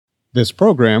This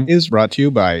program is brought to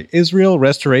you by Israel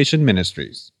Restoration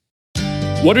Ministries.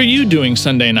 What are you doing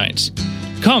Sunday nights?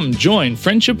 Come join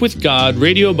Friendship with God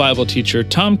radio Bible teacher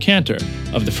Tom Cantor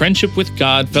of the Friendship with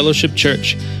God Fellowship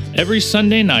Church every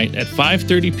Sunday night at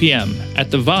 5:30 p.m. at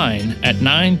The Vine at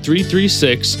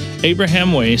 9336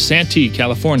 Abraham Way, Santee,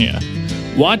 California.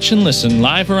 Watch and listen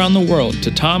live around the world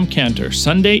to Tom Cantor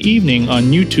Sunday evening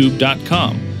on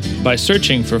YouTube.com by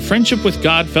searching for Friendship with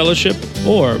God Fellowship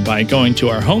or by going to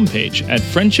our homepage at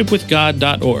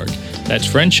friendshipwithgod.org. That's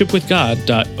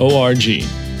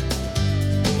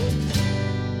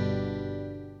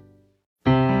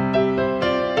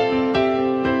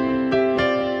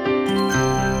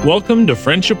Welcome to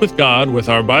Friendship with God with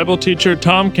our Bible teacher,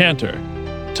 Tom Cantor.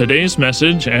 Today's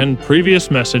message and previous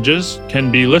messages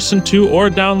can be listened to or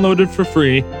downloaded for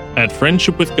free at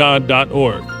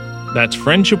friendshipwithgod.org. That's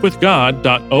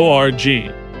friendshipwithgod.org.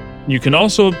 You can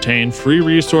also obtain free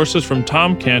resources from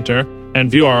Tom Cantor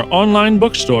and view our online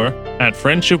bookstore at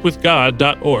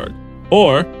friendshipwithgod.org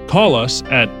or call us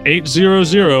at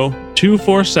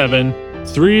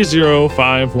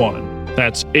 800-247-3051.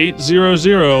 That's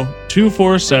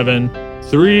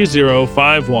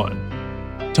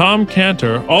 800-247-3051. Tom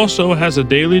Cantor also has a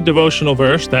daily devotional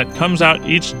verse that comes out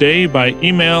each day by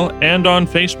email and on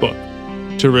Facebook.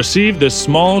 To receive this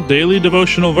small daily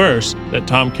devotional verse that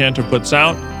Tom Cantor puts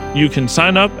out, you can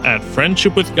sign up at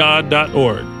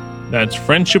friendshipwithgod.org. That's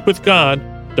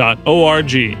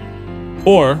friendshipwithgod.org.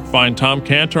 Or find Tom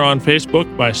Cantor on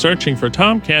Facebook by searching for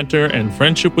Tom Cantor and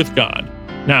Friendship with God.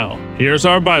 Now, here's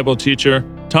our Bible teacher,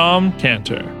 Tom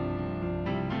Cantor.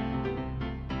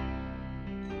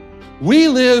 We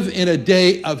live in a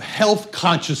day of health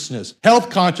consciousness,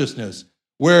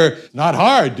 where it's not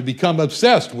hard to become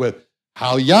obsessed with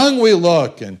how young we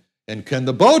look and can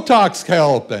the Botox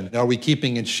help, and are we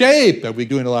keeping in shape, are we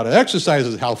doing a lot of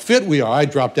exercises, how fit we are. I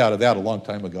dropped out of that a long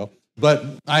time ago. But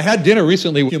I had dinner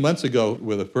recently, a few months ago,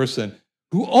 with a person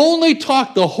who only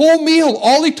talked the whole meal,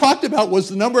 all he talked about was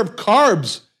the number of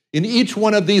carbs in each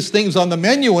one of these things on the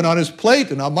menu and on his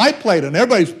plate and on my plate and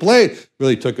everybody's plate.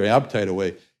 Really took our appetite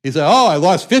away. He said, I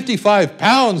lost 55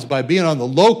 pounds by being on the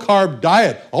low-carb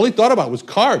diet. All he thought about was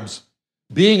carbs.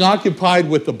 Being occupied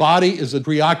with the body is a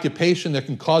preoccupation that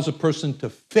can cause a person to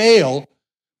fail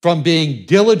from being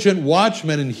diligent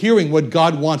watchmen and hearing what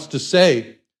God wants to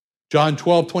say. John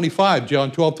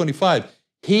 12:25.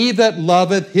 He that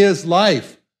loveth his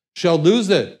life shall lose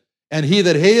it, and he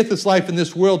that hateth his life in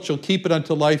this world shall keep it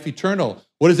unto life eternal.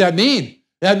 What does that mean?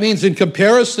 That means in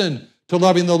comparison to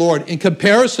loving the Lord, in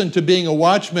comparison to being a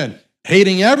watchman,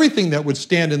 hating everything that would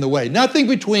stand in the way, nothing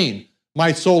between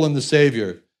my soul and the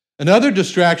Savior. Another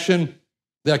distraction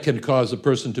that can cause a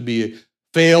person to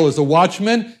fail as a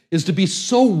watchman is to be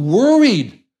so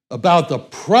worried about the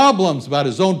problems, about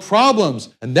his own problems,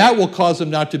 and that will cause him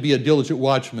not to be a diligent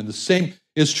watchman. The same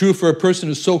is true for a person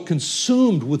who's so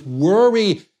consumed with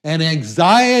worry and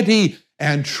anxiety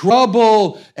and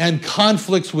trouble and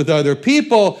conflicts with other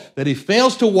people that he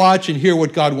fails to watch and hear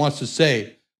what God wants to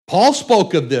say. Paul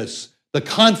spoke of this, the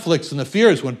conflicts and the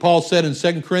fears, when Paul said in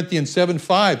 2 Corinthians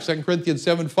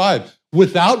 7:5,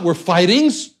 without were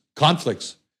fightings,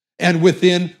 conflicts, and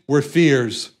within were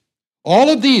fears. All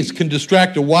of these can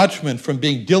distract a watchman from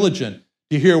being diligent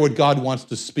to hear what God wants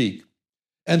to speak.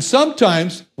 And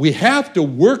sometimes we have to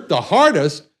work the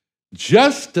hardest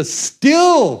just to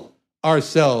still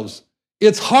ourselves.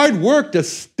 It's hard work to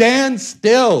stand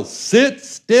still, sit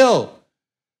still.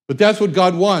 But that's what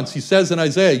God wants. He says in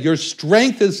Isaiah, your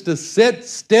strength is to sit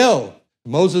still.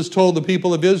 Moses told the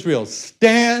people of Israel,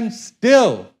 stand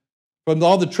still. From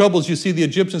all the troubles you see the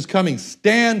Egyptians coming,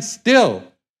 stand still.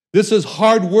 This is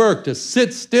hard work, to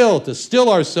sit still, to still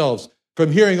ourselves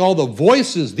from hearing all the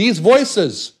voices, these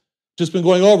voices, just been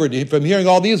going over, from hearing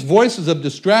all these voices of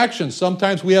distraction.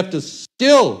 Sometimes we have to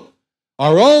still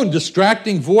our own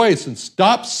distracting voice and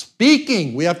stop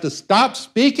speaking. We have to stop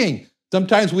speaking.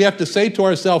 Sometimes we have to say to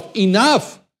ourselves,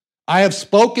 enough. I have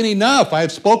spoken enough. I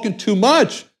have spoken too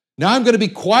much. Now I'm going to be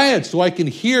quiet so I can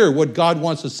hear what God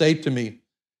wants to say to me.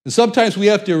 And sometimes we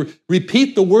have to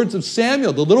repeat the words of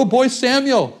Samuel, the little boy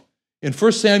Samuel. In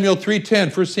 1 Samuel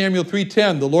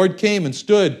 3:10, the Lord came and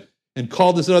stood and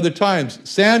called us at other times,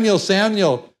 Samuel,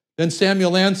 Samuel. Then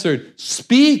Samuel answered,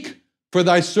 speak, for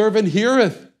thy servant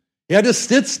heareth. He had to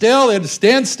sit still, he had to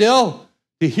stand still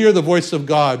to hear the voice of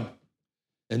God.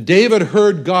 And David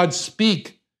heard God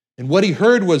speak, and what he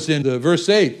heard was in verse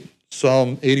 8,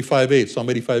 Psalm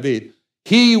 85:8.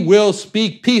 He will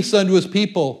speak peace unto his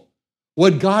people.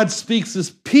 What God speaks is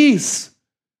peace.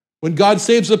 When God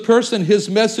saves a person, his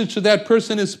message to that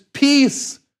person is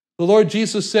peace. The Lord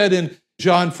Jesus said in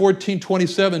John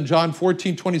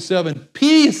 14:27,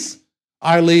 peace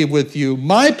I leave with you.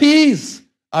 My peace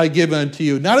I give unto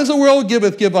you. Not as the world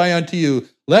giveth, give I unto you.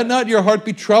 Let not your heart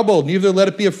be troubled, neither let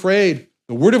it be afraid.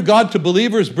 The word of God to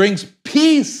believers brings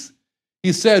peace.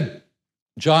 He said,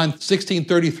 John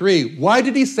 16:33, why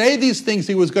did he say these things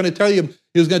he was going to tell you?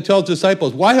 He was going to tell his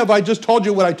disciples. Why have I just told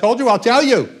you what I told you? I'll tell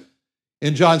you.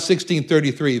 In John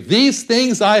 16:33, these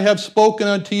things I have spoken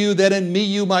unto you, that in me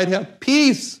you might have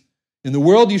peace. In the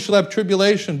world you shall have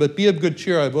tribulation, but be of good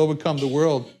cheer, I've overcome the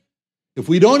world. If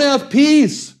we don't have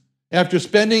peace after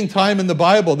spending time in the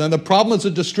Bible, then the problem is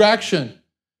a distraction,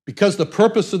 because the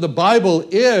purpose of the Bible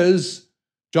is,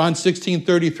 John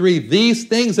 16:33, these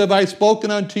things have I spoken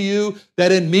unto you,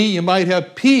 that in me you might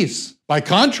have peace. By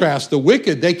contrast, the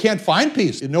wicked, they can't find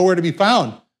peace. It's nowhere to be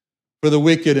found for the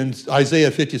wicked in Isaiah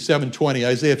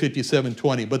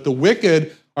 57:20. But the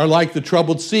wicked are like the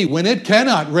troubled sea, when it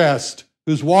cannot rest,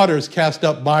 whose waters cast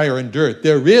up mire and dirt.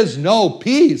 There is no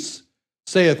peace,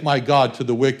 saith my God to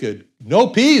the wicked. No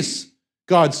peace,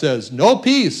 God says, no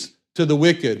peace to the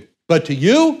wicked. But to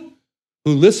you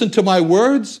who listen to my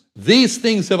words, these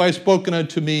things have I spoken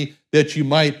unto me, that you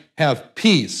might have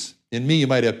peace. In me you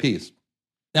might have peace.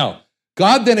 Now,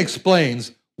 God then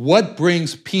explains what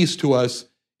brings peace to us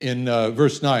in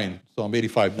verse 9, Psalm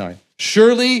 85:9.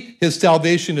 Surely his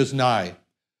salvation is nigh.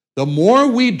 The more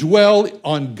we dwell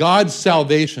on God's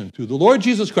salvation through the Lord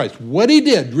Jesus Christ, what he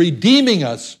did, redeeming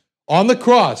us on the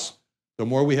cross, the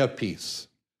more we have peace.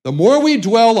 The more we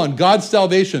dwell on God's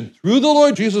salvation through the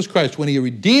Lord Jesus Christ, when he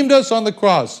redeemed us on the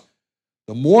cross,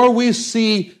 the more we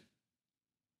see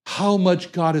how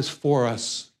much God is for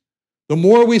us. The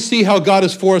more we see how God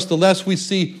is for us, the less we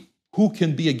see who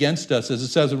can be against us, as it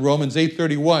says in Romans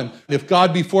 8:31. If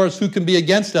God be for us, who can be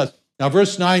against us? Now,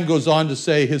 verse 9 goes on to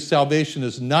say, his salvation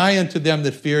is nigh unto them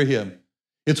that fear him.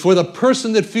 It's for the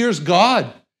person that fears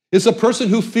God. It's a person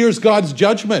who fears God's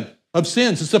judgment of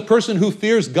sins. It's a person who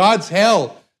fears God's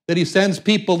hell that he sends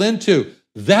people into.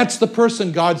 That's the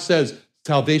person God says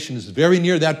salvation is very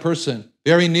near that person,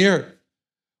 very near.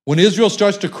 When Israel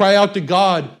starts to cry out to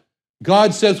God,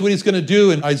 God says what he's going to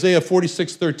do in Isaiah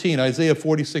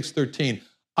 46:13.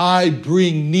 I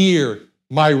bring near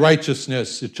my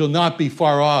righteousness. It shall not be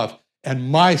far off, and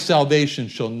my salvation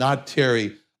shall not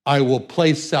tarry. I will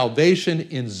place salvation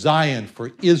in Zion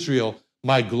for Israel,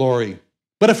 my glory.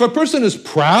 But if a person is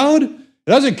proud,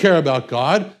 doesn't care about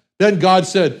God, then God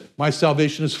said, my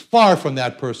salvation is far from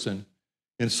that person.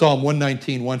 In Psalm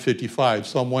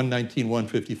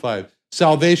 119:155.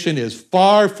 Salvation is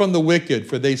far from the wicked,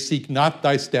 for they seek not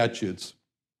thy statutes.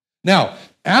 Now,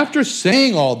 after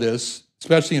saying all this,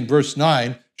 especially in verse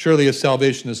 9, surely his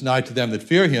salvation is nigh to them that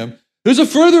fear him, there's a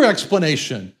further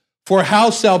explanation for how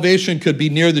salvation could be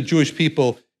near the Jewish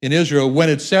people in Israel when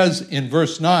it says in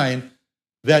verse 9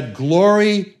 that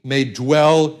glory may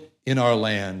dwell in our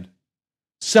land.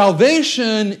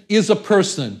 Salvation is a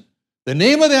person. The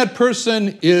name of that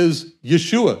person is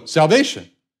Yeshua, salvation.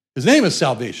 His name is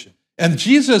salvation. And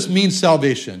Jesus means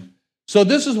salvation. So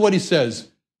this is what he says.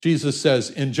 Jesus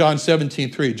says in John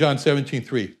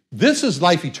 17:3, this is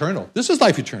life eternal. This is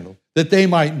life eternal, that they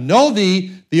might know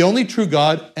thee, the only true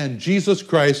God, and Jesus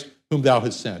Christ, whom thou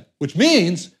hast sent. Which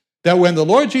means that when the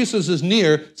Lord Jesus is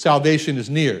near, salvation is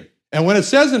near. And when it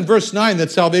says in verse 9 that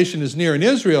salvation is near in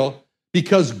Israel,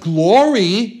 because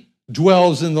glory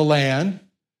dwells in the land,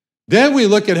 then we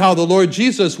look at how the Lord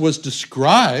Jesus was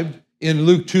described in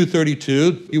Luke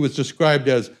 2:32. He was described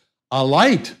as a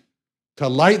light to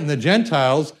lighten the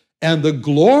Gentiles and the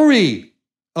glory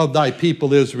of thy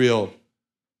people Israel.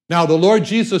 Now, the Lord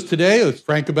Jesus today, let's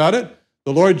frank about it,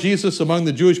 the Lord Jesus among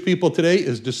the Jewish people today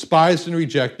is despised and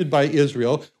rejected by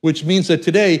Israel, which means that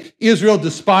today Israel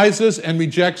despises and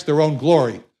rejects their own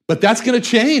glory. But that's going to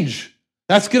change.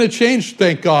 That's going to change,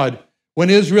 thank God. When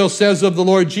Israel says of the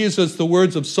Lord Jesus the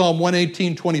words of Psalm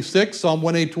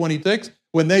 118:26,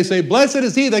 when they say, blessed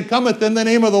is he that cometh in the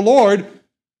name of the Lord,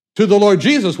 to the Lord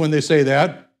Jesus when they say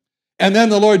that, and then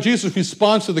the Lord Jesus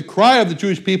responds to the cry of the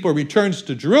Jewish people, returns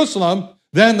to Jerusalem,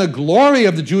 then the glory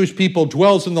of the Jewish people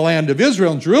dwells in the land of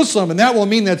Israel in Jerusalem, and that will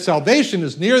mean that salvation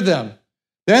is near them.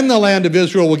 Then the land of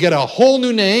Israel will get a whole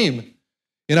new name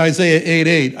in Isaiah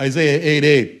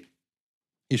 8:8.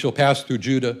 He shall pass through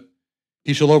Judah.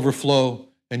 He shall overflow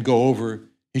and go over.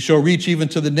 He shall reach even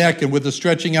to the neck, and with the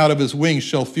stretching out of his wings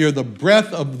shall fear the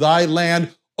breath of thy land,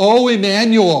 O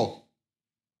Emmanuel.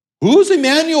 Who's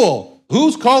Emmanuel?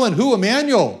 Who's calling who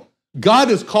Emmanuel?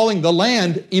 God is calling the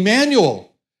land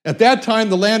Emmanuel. At that time,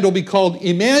 the land will be called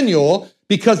Emmanuel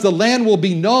because the land will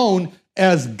be known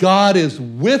as God is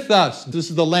with us. This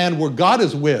is the land where God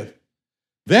is with.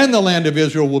 Then the land of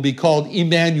Israel will be called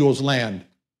Emmanuel's land.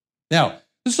 Now,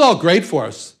 this is all great for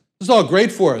us. This is all great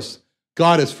for us.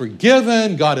 God has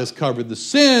forgiven. God has covered the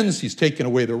sins. He's taken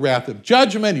away the wrath of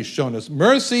judgment. He's shown us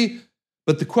mercy.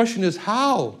 But the question is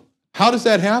how? How does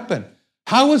that happen?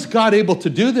 How is God able to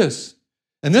do this?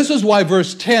 And this is why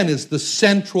verse 10 is the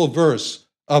central verse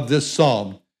of this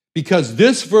psalm, because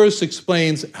this verse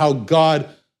explains how God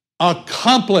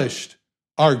accomplished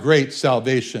our great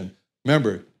salvation.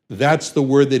 Remember, that's the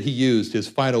word that he used, his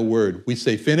final word. We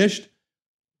say finished,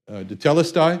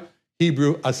 tetelestai,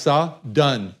 Hebrew asa,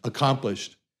 done,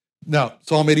 accomplished. Now,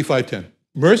 Psalm 85:10.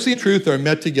 Mercy and truth are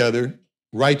met together,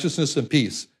 righteousness and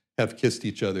peace have kissed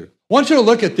each other. I want you to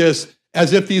look at this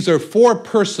as if these are four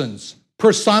persons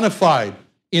personified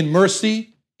in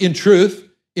mercy, in truth,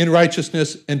 in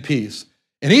righteousness, and peace.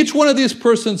 And each one of these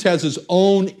persons has his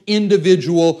own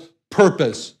individual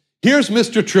purpose. Here's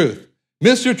Mr. Truth.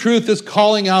 Mr. Truth is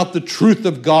calling out the truth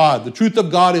of God. The truth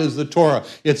of God is the Torah.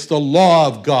 It's the law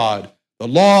of God. The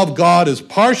law of God is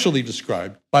partially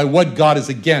described by what God is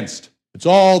against. It's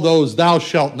all those thou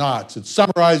shalt nots. It's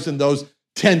summarized in those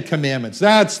 10 commandments.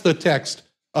 That's the text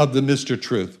of the Mr.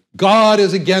 Truth. God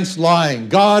is against lying.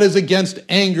 God is against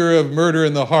anger of murder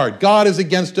in the heart. God is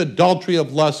against adultery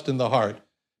of lust in the heart.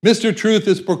 Mr. Truth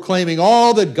is proclaiming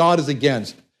all that God is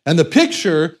against. And the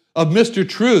picture of Mr.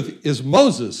 Truth is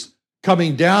Moses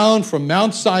coming down from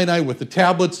Mount Sinai with the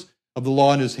tablets of the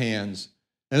law in his hands.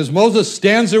 And as Moses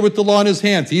stands there with the law in his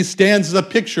hands, he stands as a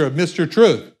picture of Mr.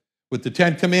 Truth with the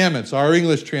 10 commandments. Our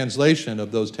English translation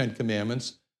of those 10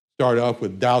 commandments start off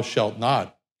with thou shalt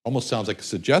not. Almost sounds like a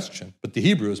suggestion, but the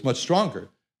Hebrew is much stronger.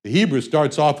 The Hebrew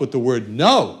starts off with the word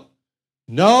no.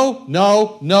 No,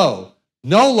 no, no.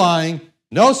 No lying,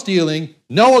 no stealing,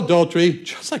 no adultery,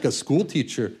 just like a school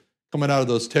teacher coming out of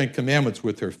those 10 commandments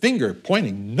with her finger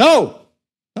pointing, no,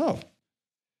 no,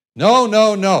 no,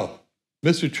 no, no.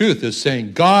 Mr. Truth is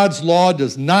saying God's law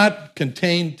does not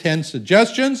contain 10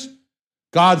 suggestions.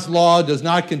 God's law does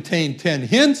not contain 10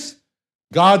 hints.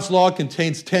 God's law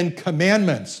contains 10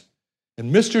 commandments.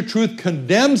 And Mr. Truth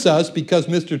condemns us because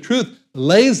Mr. Truth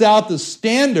lays out the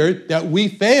standard that we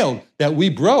failed, that we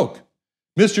broke.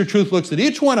 Mr. Truth looks at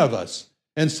each one of us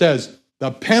and says,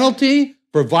 the penalty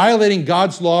for violating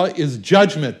God's law is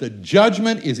judgment. The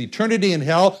judgment is eternity in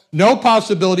hell, no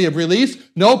possibility of release,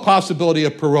 no possibility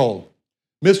of parole.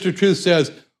 Mr. Truth says,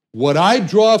 what I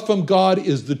draw from God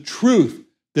is the truth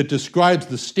that describes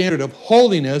the standard of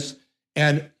holiness,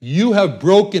 and you have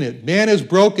broken it. Man has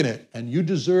broken it, and you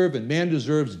deserve, and man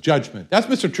deserves judgment. That's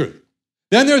Mr. Truth.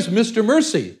 Then there's Mr.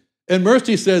 Mercy, and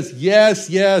Mercy says, yes,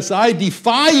 yes, I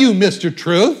defy you, Mr.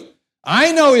 Truth.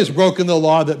 I know he's broken the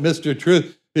law that Mr.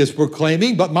 Truth is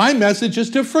proclaiming, but my message is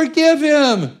to forgive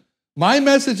him. My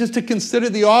message is to consider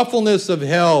the awfulness of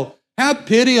hell. Have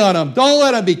pity on him. Don't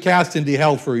let him be cast into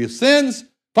hell for his sins.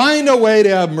 Find a way to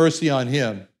have mercy on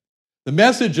him. The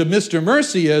message of Mr.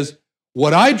 Mercy is,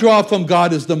 what I draw from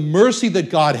God is the mercy that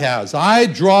God has. I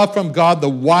draw from God the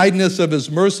wideness of his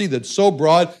mercy that's so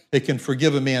broad it can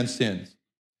forgive a man's sins.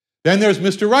 Then there's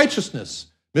Mr. Righteousness.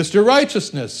 Mr.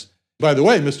 Righteousness. By the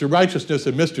way, Mr. Righteousness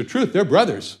and Mr. Truth, they're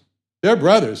brothers. They're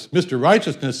brothers. Mr.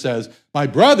 Righteousness says, my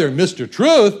brother, Mr.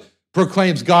 Truth,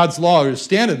 proclaims God's law or his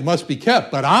standard must be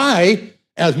kept. But I,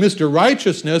 as Mr.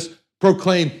 Righteousness,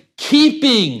 proclaim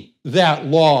keeping that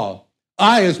law.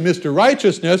 I, as Mr.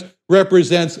 Righteousness,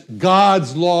 represents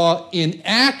God's law in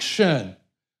action.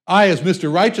 I, as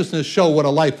Mr. Righteousness, show what a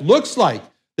life looks like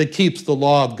that keeps the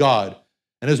law of God.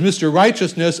 And as Mr.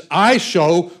 Righteousness, I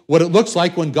show what it looks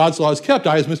like when God's law is kept.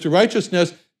 I, as Mr.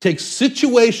 Righteousness, take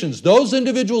situations, those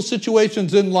individual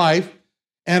situations in life,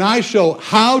 and I show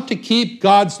how to keep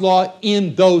God's law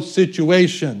in those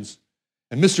situations.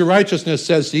 And Mr. Righteousness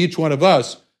says to each one of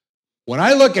us, when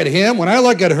I look at him, when I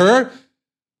look at her,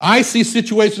 I see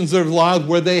situations in their lives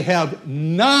where they have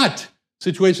not,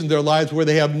 situations in their lives where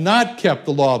they have not kept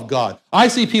the law of God. I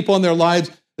see people in their lives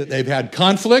that they've had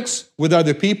conflicts with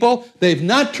other people. They've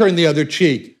not turned the other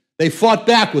cheek. They fought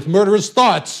back with murderous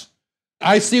thoughts.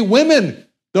 I see women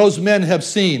those men have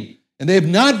seen, and they have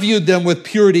not viewed them with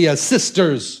purity as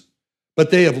sisters,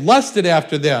 but they have lusted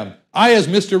after them. I, as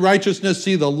Mr. Righteousness,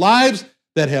 see the lives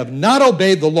that have not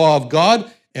obeyed the law of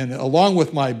God, and along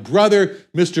with my brother,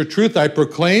 Mr. Truth, I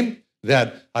proclaim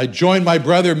that I join my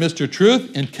brother, Mr.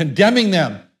 Truth, in condemning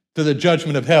them to the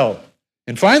judgment of hell.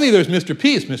 And finally, there's Mr.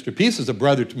 Peace. Mr. Peace is a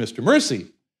brother to Mr. Mercy.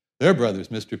 They're brothers.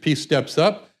 Mr. Peace steps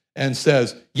up and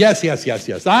says, yes, yes, yes,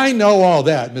 yes, I know all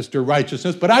that, Mr.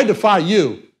 Righteousness, but I defy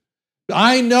you.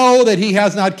 I know that he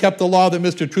has not kept the law that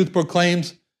Mr. Truth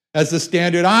proclaims as the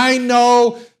standard. I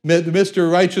know that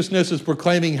Mr. Righteousness is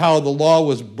proclaiming how the law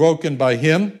was broken by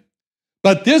him.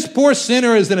 But this poor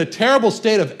sinner is in a terrible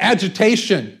state of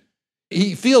agitation.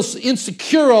 He feels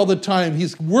insecure all the time.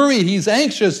 He's worried, he's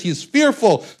anxious, he's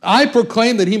fearful. I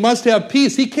proclaim that he must have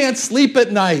peace. He can't sleep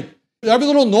at night. Every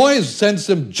little noise sends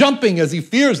him jumping as he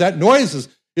fears. That noise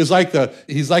is like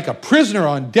he's like a prisoner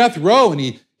on death row,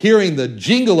 and hearing the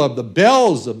jingle of the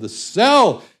bells of the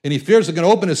cell, and he fears they're going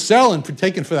to open his cell and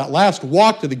taken for that last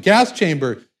walk to the gas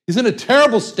chamber. He's in a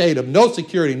terrible state of no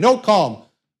security, no calm,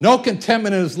 no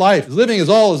contentment in his life. He's living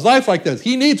all his life like this.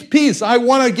 He needs peace. I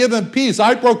want to give him peace.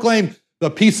 I proclaim the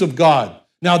peace of God.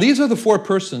 Now, these are the four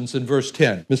persons in verse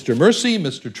 10. Mr. Mercy,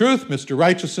 Mr. Truth, Mr.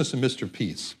 Righteousness, and Mr.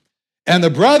 Peace. And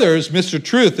the brothers, Mr.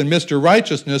 Truth and Mr.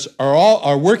 Righteousness,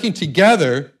 are working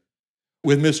together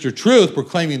with Mr. Truth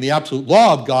proclaiming the absolute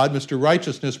law of God, Mr.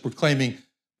 Righteousness proclaiming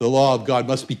the law of God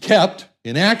must be kept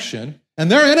in action,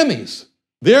 and they're enemies.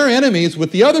 They're enemies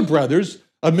with the other brothers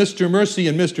of Mr. Mercy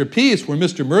and Mr. Peace, where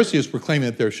Mr. Mercy is proclaiming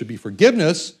that there should be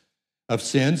forgiveness of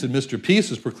sins, and Mr. Peace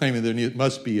is proclaiming there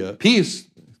must be a peace,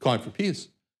 calling for peace.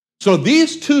 So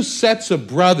these two sets of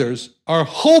brothers are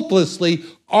hopelessly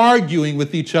arguing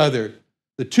with each other.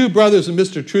 The two brothers of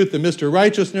Mr. Truth and Mr.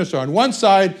 Righteousness are on one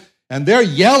side, and they're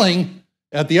yelling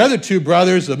at the other two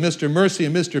brothers of Mr. Mercy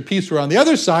and Mr. Peace who are on the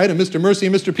other side, and Mr. Mercy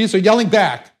and Mr. Peace are yelling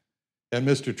back at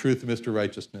Mr. Truth and Mr.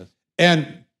 Righteousness.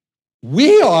 And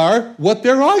we are what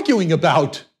they're arguing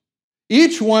about.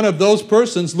 Each one of those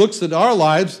persons looks at our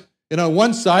lives, and on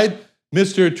one side,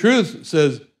 Mr. Truth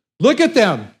says, look at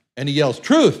them, and he yells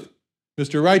truth.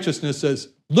 Mr. Righteousness says,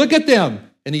 look at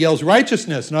them, and he yells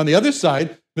righteousness. And on the other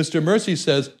side, Mr. Mercy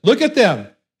says, look at them,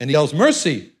 and he yells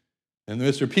mercy. And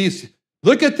Mr. Peace,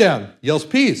 look at them, yells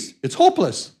peace. It's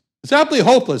hopeless. It's absolutely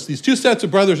hopeless. These two sets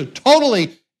of brothers are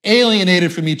totally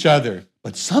alienated from each other.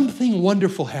 But something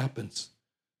wonderful happens.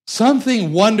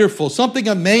 Something wonderful, something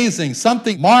amazing,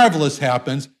 something marvelous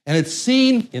happens, and it's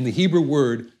seen in the Hebrew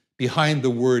word behind the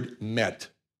word met.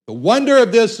 The wonder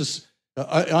of this is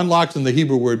unlocked in the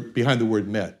Hebrew word behind the word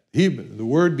met. The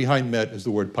word behind met is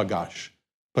the word pagash.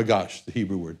 Pagash, the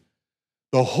Hebrew word.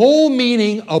 The whole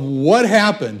meaning of what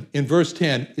happened in verse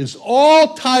 10 is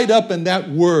all tied up in that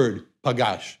word,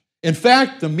 pagash. In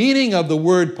fact, the meaning of the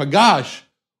word pagash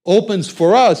opens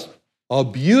for us a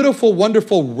beautiful,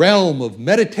 wonderful realm of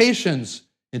meditations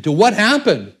into what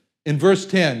happened in verse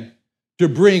 10 to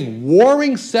bring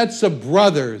warring sets of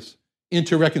brothers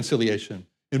into reconciliation.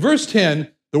 In verse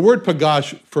 10, the word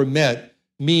pagash for met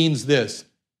means this,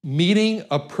 meeting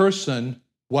a person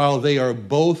while they are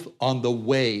both on the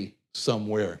way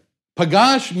somewhere.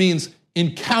 Pagash means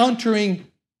encountering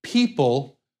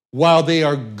people while they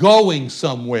are going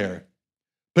somewhere.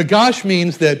 Pagash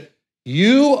means that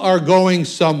you are going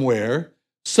somewhere,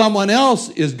 someone else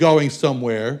is going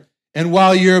somewhere, and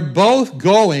while you're both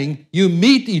going, you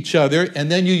meet each other,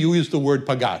 and then you use the word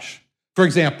pagash. For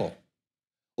example,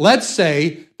 let's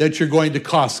say that you're going to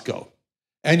Costco,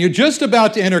 and you're just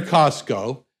about to enter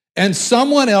Costco, and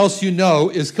someone else you know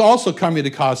is also coming to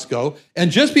Costco,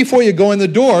 and just before you go in the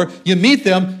door, you meet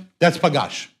them, that's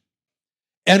pagash.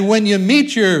 And when you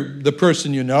meet the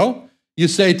person you know, you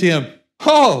say to him,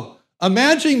 oh,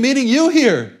 imagine meeting you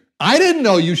here. I didn't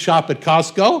know you shop at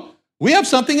Costco. We have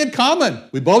something in common.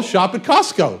 We both shop at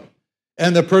Costco.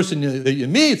 And the person that you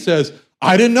meet says,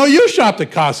 I didn't know you shopped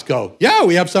at Costco. Yeah,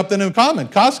 we have something in common,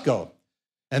 Costco.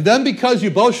 And then because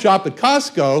you both shop at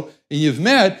Costco and you've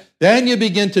met, then you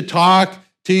begin to talk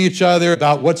to each other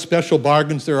about what special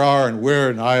bargains there are and where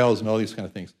in aisles and all these kind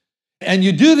of things. And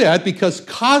you do that because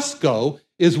Costco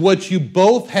is what you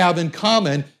both have in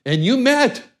common, and you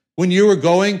met when you were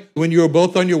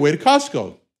both on your way to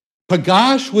Costco.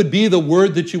 Pagash would be the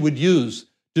word that you would use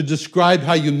to describe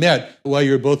how you met while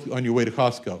you were both on your way to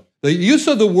Costco. The use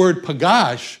of the word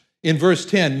pagash in verse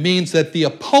 10 means that the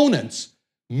opponents,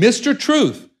 Mr.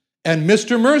 Truth and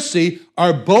Mr. Mercy,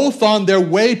 are both on their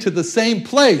way to the same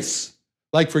place,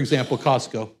 like, for example,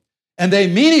 Costco. And they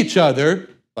meet each other,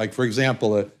 like, for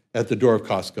example, at the door of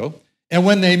Costco. And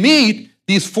when they meet,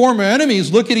 these former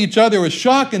enemies look at each other with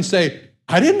shock and say,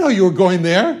 I didn't know you were going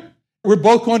there. We're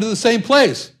both going to the same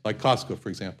place, like Costco, for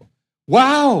example.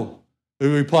 Wow, they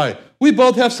reply, we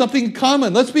both have something in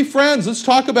common. Let's be friends. Let's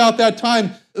talk about that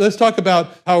time. Let's talk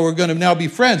about how we're going to now be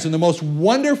friends. And the most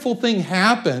wonderful thing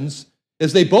happens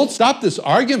is they both stop this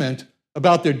argument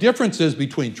about their differences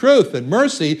between truth and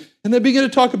mercy, and they begin to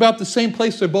talk about the same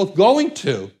place they're both going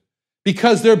to,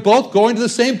 because they're both going to the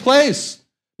same place.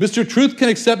 Mr. Truth can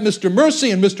accept Mr. Mercy,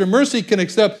 and Mr. Mercy can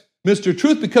accept Mr.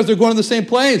 Truth because they're going to the same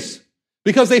place.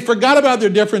 Because they forgot about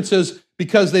their differences,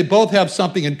 because they both have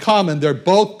something in common. They're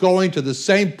both going to the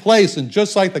same place. And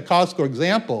just like the Costco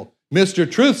example, Mr.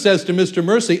 Truth says to Mr.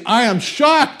 Mercy, I am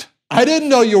shocked. I didn't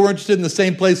know you were interested in the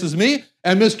same place as me.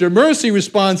 And Mr. Mercy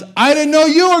responds, I didn't know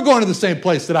you were going to the same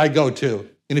place that I go to.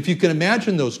 And if you can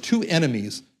imagine those two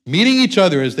enemies meeting each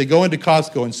other as they go into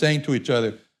Costco and saying to each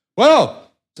other,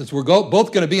 well, since we're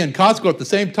both going to be in Costco at the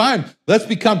same time, let's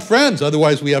become friends.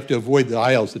 Otherwise, we have to avoid the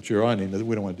aisles that you're on, and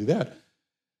we don't want to do that.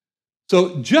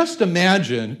 So just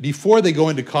imagine, before they go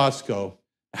into Costco,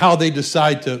 how they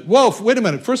decide to, well, wait a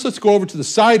minute, first let's go over to the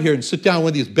side here and sit down on one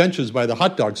of these benches by the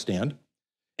hot dog stand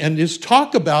and just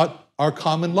talk about our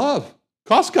common love,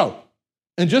 Costco.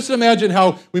 And just imagine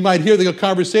how we might hear the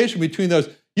conversation between those.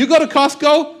 You go to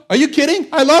Costco? Are you kidding?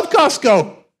 I love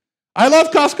Costco. I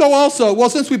love Costco also. Well,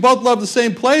 since we both love the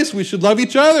same place, we should love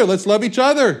each other. Let's love each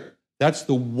other. That's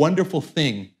the wonderful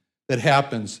thing that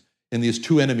happens in these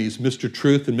two enemies, Mr.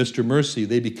 Truth and Mr. Mercy.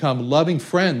 They become loving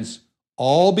friends,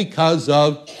 all because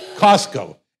of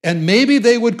Costco. And maybe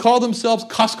they would call themselves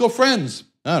Costco friends.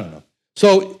 I don't know.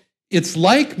 So it's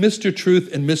like Mr.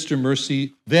 Truth and Mr.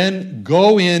 Mercy then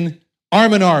go in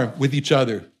arm in arm with each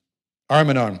other, arm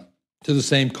in arm, to the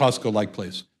same Costco-like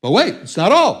place. But wait, it's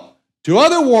not all. Two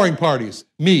other warring parties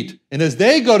meet, and as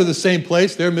they go to the same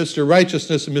place, they're Mr.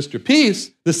 Righteousness and Mr. Peace,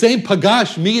 the same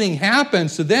Pagash meeting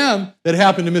happens to them that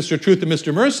happened to Mr. Truth and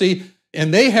Mr. Mercy,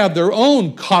 and they have their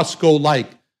own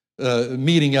Costco-like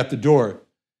meeting at the door.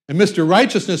 And Mr.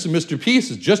 Righteousness and Mr.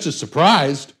 Peace is just as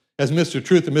surprised as Mr.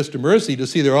 Truth and Mr. Mercy to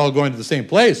see they're all going to the same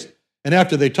place. And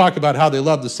after they talk about how they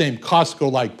love the same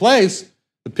Costco-like place,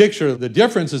 the picture of the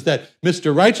difference is that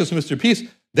Mr. Righteous and Mr. Peace,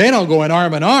 they don't go in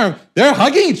arm. They're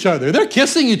hugging each other. They're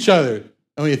kissing each other.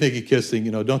 And when you think of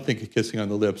kissing, don't think of kissing on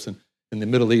the lips. And in the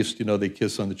Middle East, they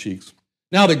kiss on the cheeks.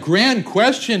 Now, the grand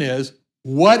question is,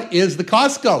 what is the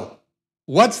Costco?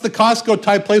 What's the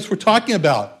Costco-type place we're talking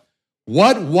about?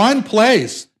 What one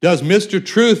place does Mr.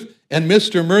 Truth and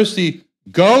Mr. Mercy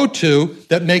go to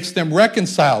that makes them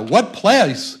reconcile? What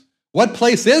place? What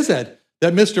place is it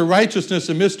that Mr. Righteousness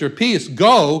and Mr. Peace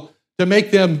go to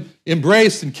make them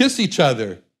embrace and kiss each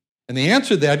other? And the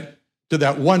answer to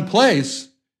that one place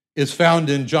is found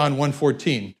in John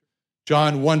 1:14.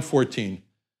 John 1:14.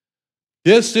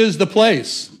 This is the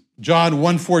place, John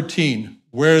 1:14,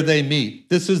 where they meet.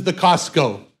 This is the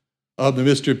Costco of the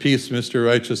Mr. Peace, Mr.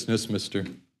 Righteousness,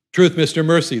 Mr. Truth, Mr.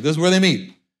 Mercy. This is where they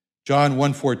meet. John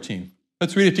 1:14.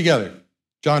 Let's read it together.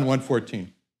 John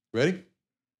 1:14. Ready?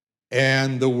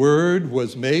 And the Word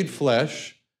was made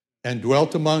flesh and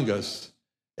dwelt among us,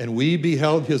 and we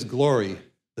beheld his glory,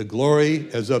 the glory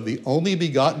as of the only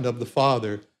begotten of the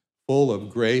Father, full of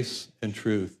grace and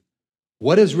truth.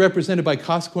 What is represented by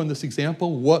Costco in this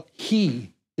example?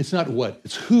 It's not what,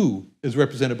 it's who is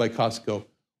represented by Costco.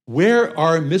 Where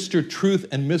are Mr. Truth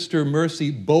and Mr.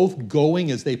 Mercy both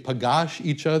going as they pagash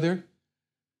each other?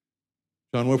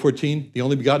 John 1:14, the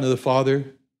only begotten of the Father,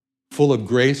 full of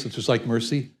grace, it's just like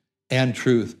mercy, and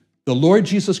truth. The Lord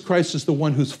Jesus Christ is the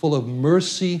one who's full of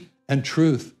mercy and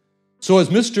truth. So as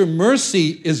Mr.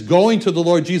 Mercy is going to the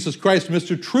Lord Jesus Christ,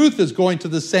 Mr. Truth is going to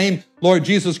the same Lord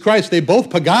Jesus Christ. They both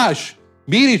pagash,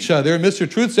 meet each other, and Mr.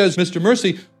 Truth says, Mr.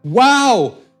 Mercy,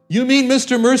 wow, you mean,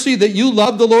 Mr. Mercy, that you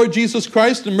love the Lord Jesus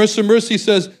Christ? And Mr. Mercy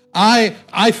says,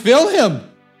 I feel him.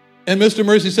 And Mr.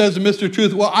 Mercy says to Mr.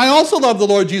 Truth, well, I also love the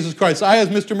Lord Jesus Christ. I, as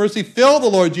Mr. Mercy, feel the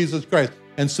Lord Jesus Christ.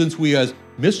 And since we, as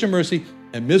Mr. Mercy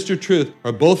and Mr. Truth,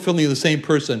 are both feeling the same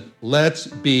person, let's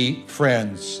be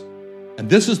friends. And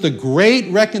this is the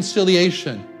great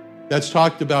reconciliation that's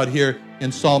talked about here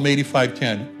in Psalm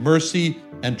 85:10. Mercy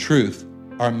and truth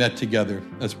are met together.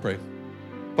 Let's pray.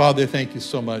 Father, thank you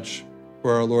so much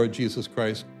for our Lord Jesus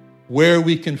Christ, where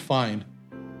we can find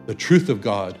the truth of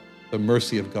God, the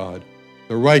mercy of God,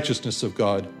 the righteousness of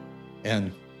God,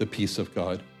 and the peace of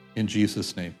God. In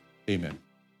Jesus' name, amen.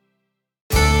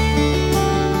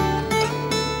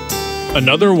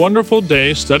 Another wonderful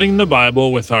day studying the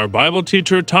Bible with our Bible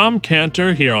teacher Tom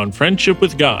Cantor here on Friendship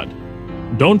with God.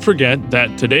 Don't forget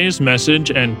that today's message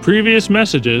and previous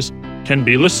messages can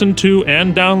be listened to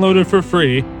and downloaded for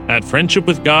free at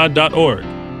friendshipwithgod.org.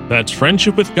 That's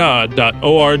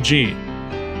friendshipwithgod.org.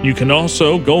 You can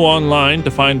also go online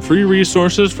to find free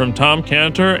resources from Tom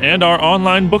Cantor and our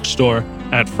online bookstore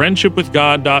at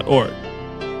friendshipwithgod.org.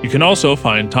 You can also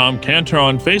find Tom Cantor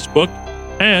on Facebook,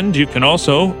 and you can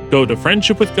also go to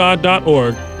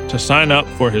friendshipwithgod.org to sign up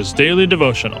for his daily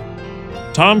devotional.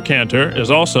 Tom Cantor is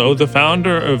also the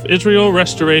founder of Israel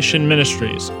Restoration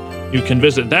Ministries. You can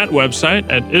visit that website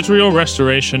at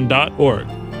israelrestoration.org.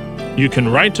 You can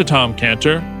write to Tom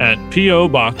Cantor at P.O.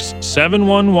 Box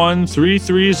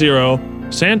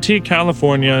 711330, Santee,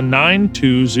 California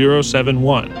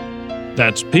 92071.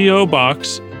 That's P.O.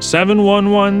 Box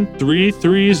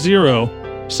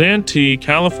 711330, Santee,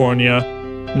 California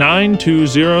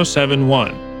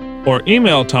 92071 or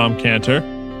email Tom Cantor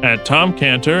at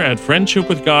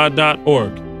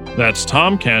tomcantor@friendshipwithgod.org. That's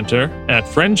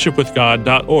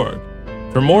tomcantor@friendshipwithgod.org.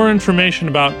 For more information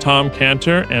about Tom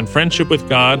Cantor and Friendship with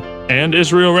God and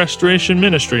Israel Restoration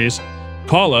Ministries,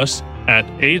 call us at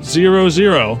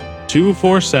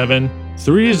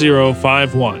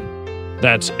 800-247-3051.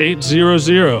 That's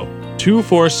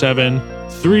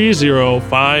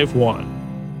 800-247-3051.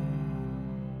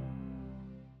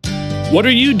 What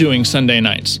are you doing Sunday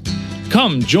nights?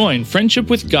 Come join Friendship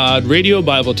with God radio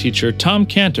Bible teacher Tom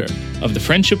Cantor of the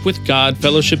Friendship with God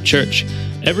Fellowship Church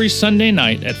every Sunday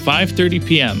night at 5:30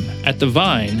 p.m. at The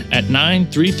Vine at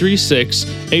 9336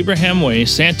 Abraham Way,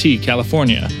 Santee,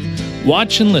 California.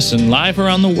 Watch and listen live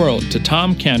around the world to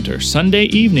Tom Cantor Sunday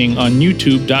evening on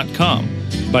YouTube.com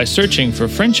by searching for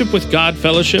Friendship with God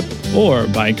Fellowship or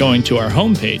by going to our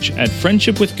homepage at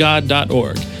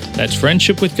friendshipwithgod.org. That's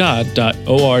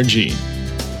friendshipwithgod.org.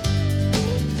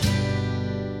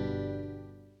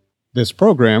 This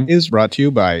program is brought to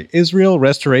you by Israel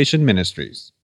Restoration Ministries.